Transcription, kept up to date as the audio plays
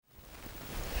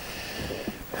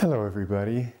Hello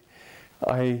everybody.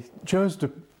 I chose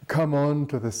to come on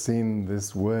to the scene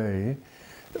this way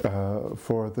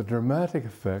for the dramatic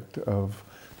effect of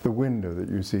the window that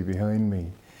you see behind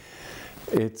me.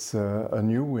 It's a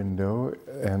new window,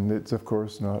 and it's of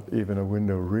course not even a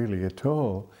window really at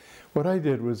all. What I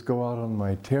did was go out on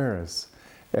my terrace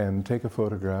and take a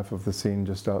photograph of the scene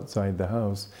just outside the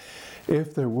house.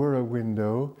 If there were a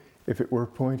window, if it were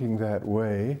pointing that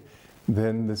way,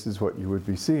 then this is what you would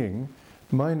be seeing.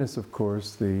 Minus, of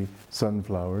course, the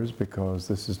sunflowers, because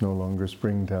this is no longer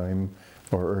springtime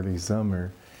or early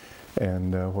summer.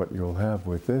 And what you'll have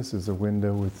with this is a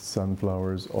window with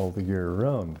sunflowers all the year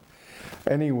around.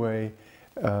 Anyway,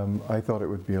 I thought it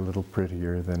would be a little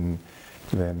prettier than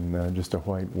just a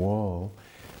white wall.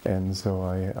 And so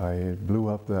I blew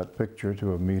up that picture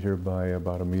to 1 meter by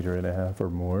about 1.5 meters or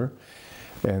more,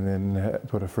 and then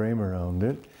put a frame around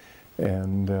it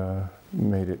and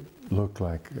made it look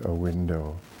like a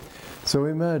window. So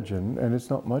imagine, and it's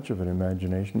not much of an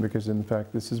imagination, because in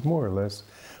fact this is more or less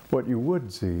what you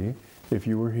would see if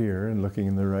you were here and looking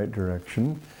in the right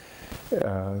direction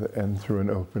and through an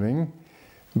opening.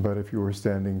 But if you were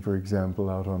standing, for example,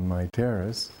 out on my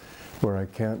terrace, where I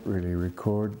can't really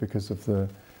record because of the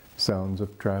sounds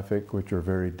of traffic, which are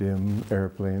very dim,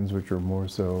 airplanes, which are more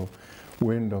so,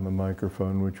 wind on the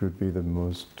microphone, which would be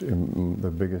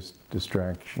the biggest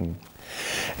distraction.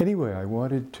 Anyway, I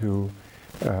wanted to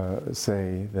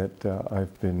say that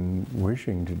I've been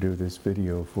wishing to do this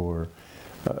video for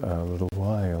a little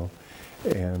while,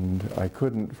 and I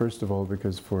couldn't, first of all,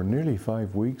 because for nearly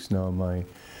 5 weeks now my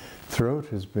throat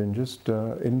has been just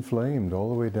inflamed all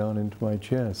the way down into my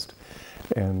chest,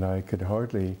 and I could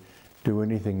hardly do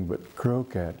anything but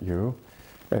croak at you.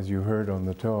 As you heard on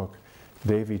the talk,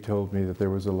 Davy told me that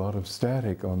there was a lot of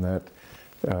static on that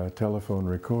telephone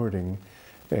recording,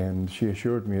 and she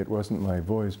assured me it wasn't my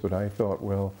voice, but I thought,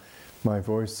 well, my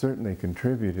voice certainly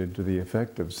contributed to the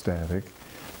effect of static,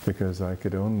 because I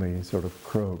could only sort of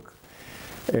croak.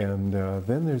 And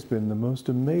then there's been the most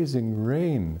amazing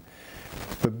rain.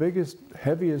 The biggest,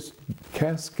 heaviest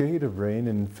cascade of rain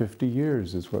in 50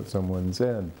 years is what someone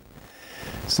said.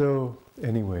 So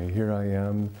anyway, here I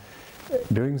am,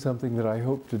 doing something that I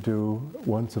hope to do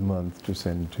once a month to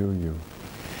send to you.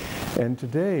 And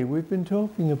today we've been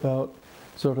talking about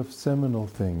sort of seminal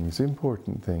things,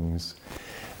 important things,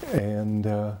 and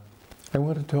I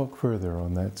want to talk further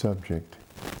on that subject.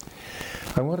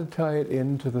 I want to tie it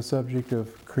into the subject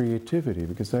of creativity,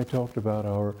 because I talked about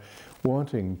our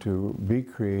wanting to be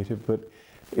creative, but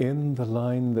in the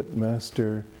line that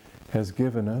Master has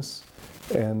given us,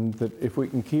 and that if we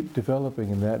can keep developing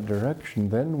in that direction,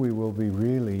 then we will be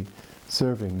really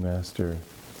serving Master.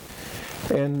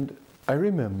 And I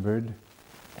remembered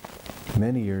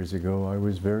many years ago, I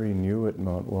was very new at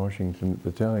Mount Washington at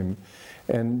the time,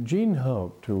 and Gene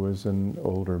Haupt, who was an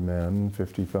older man,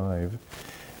 55,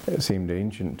 seemed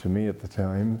ancient to me at the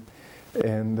time,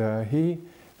 and he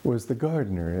was the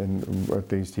gardener, and or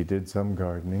at least he did some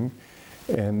gardening,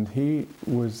 and he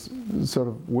was sort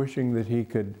of wishing that he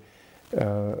could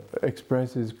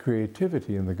express his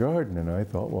creativity in the garden, and I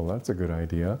thought, well, that's a good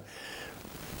idea.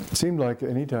 It seemed like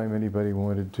anytime anybody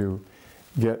wanted to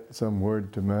get some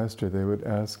word to Master, they would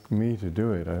ask me to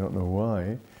do it. I don't know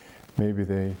why. Maybe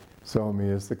they saw me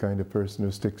as the kind of person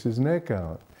who sticks his neck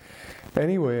out.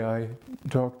 Anyway, I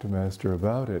talked to Master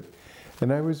about it,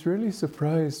 and I was really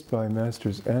surprised by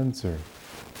Master's answer.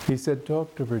 He said,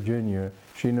 talk to Virginia,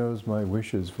 she knows my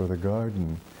wishes for the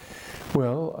garden.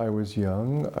 Well, I was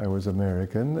young, I was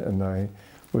American, and I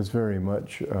was very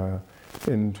much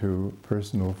into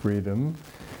personal freedom,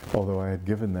 although I had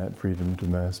given that freedom to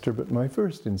Master. But my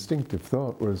first instinctive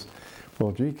thought was,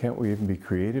 well, gee, can't we even be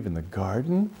creative in the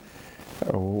garden?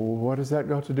 Oh, what has that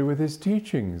got to do with his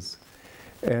teachings?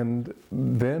 And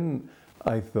then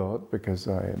I thought, because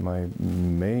my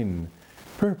main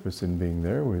purpose in being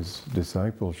there was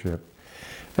discipleship,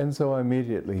 and so I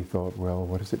immediately thought, well,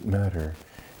 what does it matter?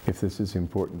 If this is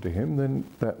important to him, then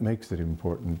that makes it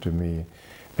important to me.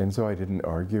 And so I didn't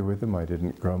argue with him, I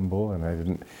didn't grumble, and I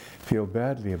didn't feel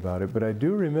badly about it. But I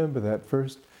do remember that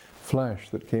first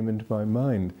flash that came into my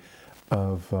mind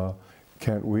of,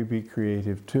 can't we be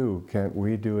creative too? Can't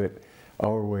we do it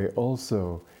our way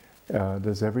also?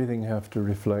 Does everything have to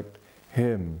reflect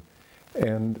him?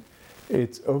 And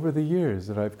it's over the years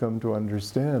that I've come to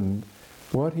understand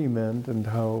what he meant and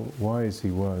how wise he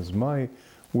was. My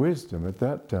wisdom at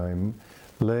that time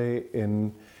lay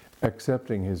in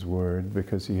accepting his word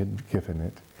because he had given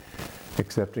it,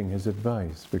 accepting his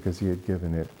advice because he had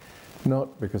given it,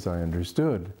 not because I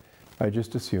understood, I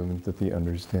just assumed that the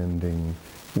understanding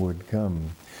would come.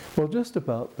 Well, just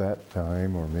about that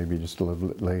time, or maybe just a little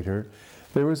bit later,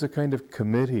 there was a kind of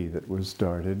committee that was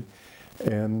started,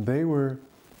 and they were,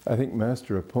 I think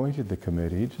Master appointed the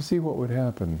committee to see what would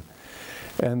happen.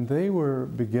 And they were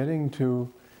beginning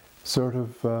to sort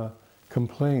of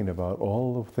complain about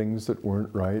all the things that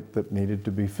weren't right, that needed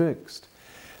to be fixed.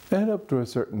 And up to a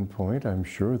certain point, I'm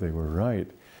sure they were right.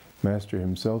 Master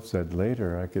himself said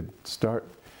later, I could start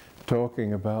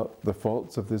talking about the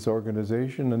faults of this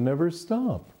organization and never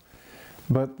stop.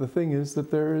 But the thing is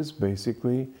that there is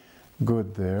basically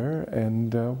good there,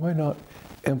 and why not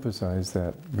emphasize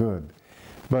that good?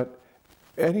 But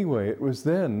anyway, it was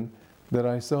then that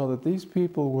I saw that these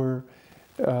people were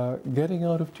getting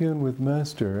out of tune with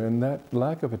Master, and that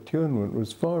lack of attunement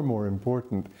was far more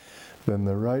important than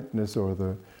the rightness or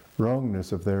the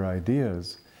wrongness of their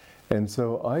ideas. And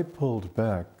so I pulled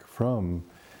back from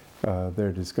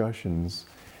their discussions,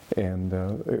 and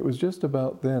it was just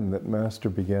about then that Master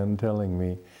began telling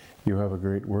me, you have a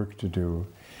great work to do.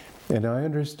 And I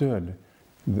understood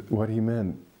what he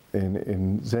meant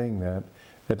in saying that,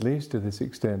 at least to this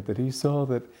extent, that he saw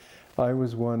that I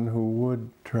was one who would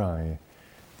try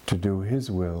to do his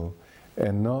will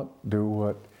and not do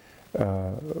what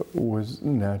was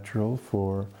natural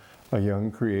for a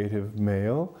young creative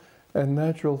male and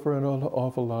natural for an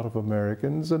awful lot of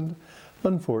Americans, and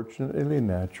unfortunately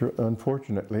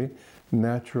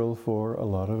natural for a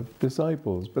lot of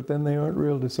disciples. But then they aren't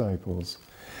real disciples,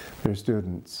 they're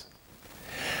students.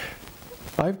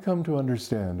 I've come to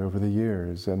understand over the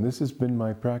years, and this has been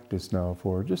my practice now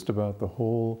for just about the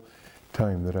whole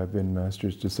time that I've been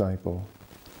Master's disciple,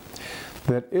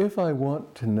 that if I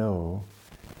want to know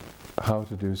how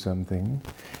to do something,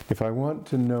 if I want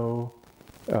to know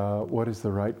what is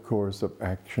the right course of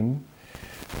action,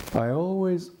 I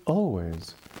always,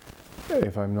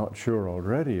 if I'm not sure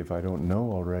already, if I don't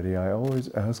know already, I always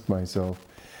ask myself,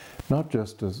 not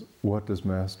just as what does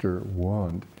Master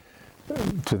want?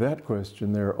 To that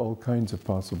question, there are all kinds of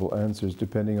possible answers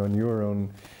depending on your own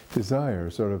desire.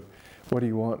 Sort of, what do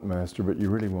you want, Master? But you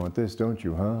really want this, don't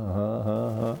you?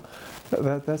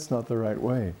 That's not the right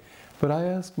way. But I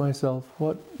ask myself,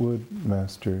 what would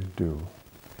Master do?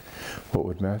 What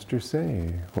would Master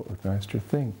say? What would Master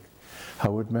think?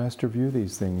 How would Master view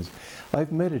these things?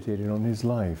 I've meditated on his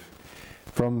life.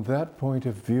 From that point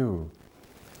of view,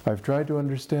 I've tried to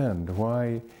understand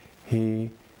why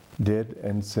he did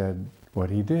and said what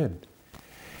he did.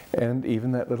 And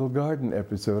even that little garden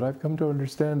episode, I've come to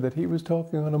understand that he was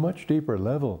talking on a much deeper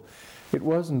level. It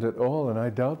wasn't at all, and I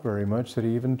doubt very much that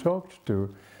he even talked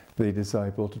to the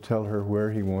disciple to tell her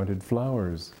where he wanted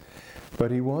flowers.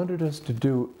 But he wanted us to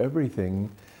do everything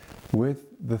with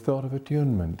the thought of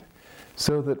attunement,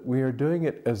 so that we are doing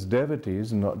it as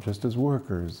devotees and not just as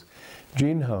workers.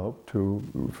 Gene Haupt, who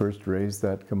first raised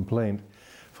that complaint,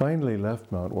 finally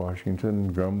left Mount Washington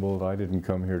and grumbled, I didn't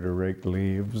come here to rake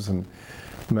leaves. And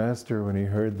Master, when he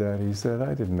heard that, he said,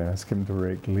 I didn't ask him to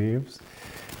rake leaves.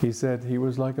 He said he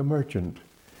was like a merchant.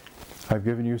 I've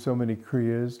given you so many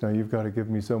kriyas, now you've got to give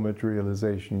me so much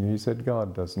realization. He said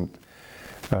God doesn't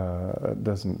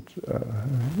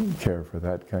care for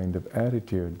that kind of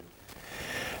attitude.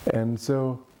 And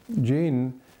so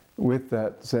Gene, with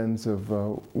that sense of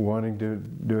wanting to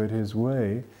do it his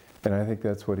way, and I think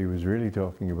that's what he was really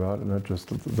talking about, and not just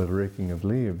the raking of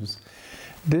leaves,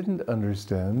 didn't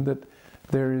understand that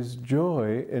there is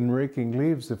joy in raking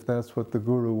leaves if that's what the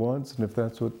Guru wants and if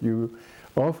that's what you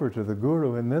offer to the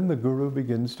Guru, and then the Guru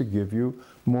begins to give you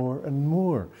more and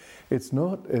more. It's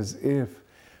not as if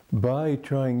by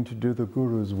trying to do the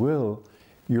Guru's will,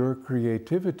 your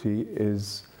creativity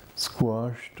is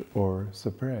squashed or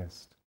suppressed.